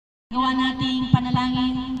Gawa nating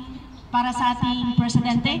panalangin para sa ating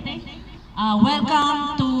Presidente.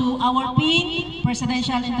 Welcome to our PIN,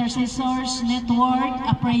 Presidential Intercessors Network,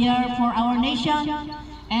 a prayer for our nation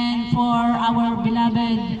and for our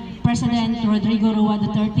beloved President Rodrigo Roa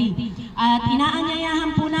Duterte. At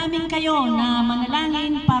inaanyayahan po namin kayo na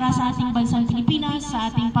manalangin para sa ating bansang Pilipinas, sa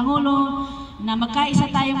ating Pangulo, na magkaisa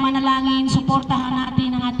tayong manalangin, suportahan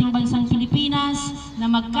natin ang ating bansang Pilipinas, na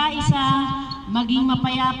magkaisa, maging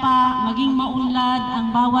mapayapa, maging maunlad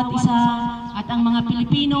ang bawat isa, at ang mga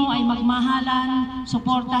Pilipino ay magmahalan,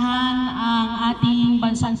 suportahan ang ating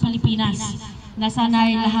bansang Pilipinas. Na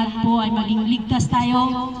sana'y lahat po ay maging ligtas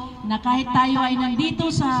tayo, na kahit tayo ay nandito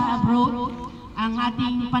sa abroad, ang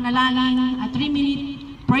ating panalangin at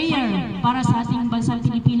 3-minute prayer para sa ating bansang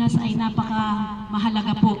Pilipinas ay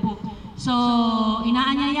napaka-mahalaga po. So,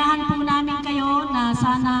 inaanyayahan po namin kayo na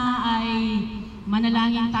sana ay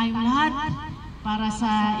manalangin tayong lahat para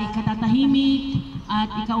sa ikatatahimik at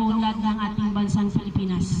ikaunlad ng ating bansang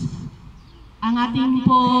Pilipinas. Ang ating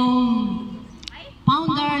pong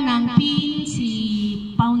founder ng PIN, si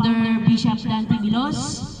Founder Bishop Dante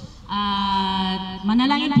Bilos, at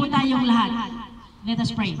manalangin po tayong lahat. Let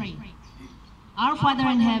us pray. Our Father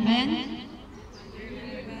in heaven,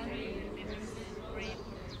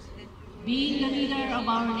 being the leader of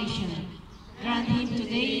our nation, grant him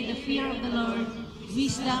today the fear of the Lord,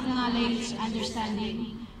 wisdom, knowledge,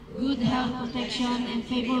 understanding, good health, protection, and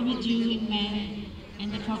favor with you in men,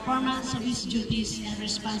 and the performance of his duties and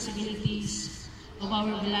responsibilities of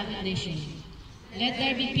our beloved nation. Let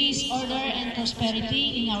there be peace, order, and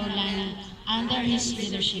prosperity in our land under his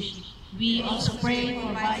leadership. We also pray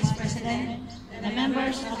for Vice President, the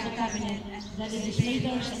members of the Cabinet, the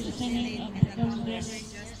legislators and the Senate of the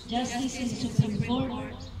Congress, Justice in the Supreme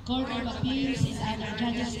Court, Court of Appeals and other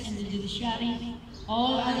judges in the judiciary,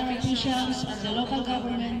 all other officials of the local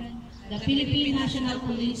government, the Philippine National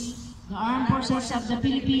Police, the Armed Forces of the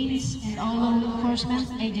Philippines, and all law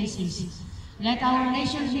enforcement agencies. Let our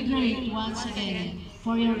nation be great once again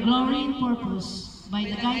for your glory and purpose. By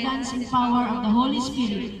the guidance and power of the Holy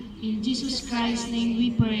Spirit, in Jesus Christ's name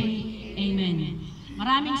we pray. Amen.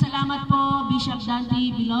 Maraming salamat po, Bishop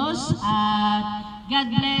Dante Bilos, at God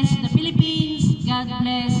bless the Philippines, God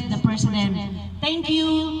bless the President. Thank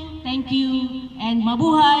you, and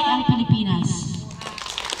mabuhay ang Pilipinas.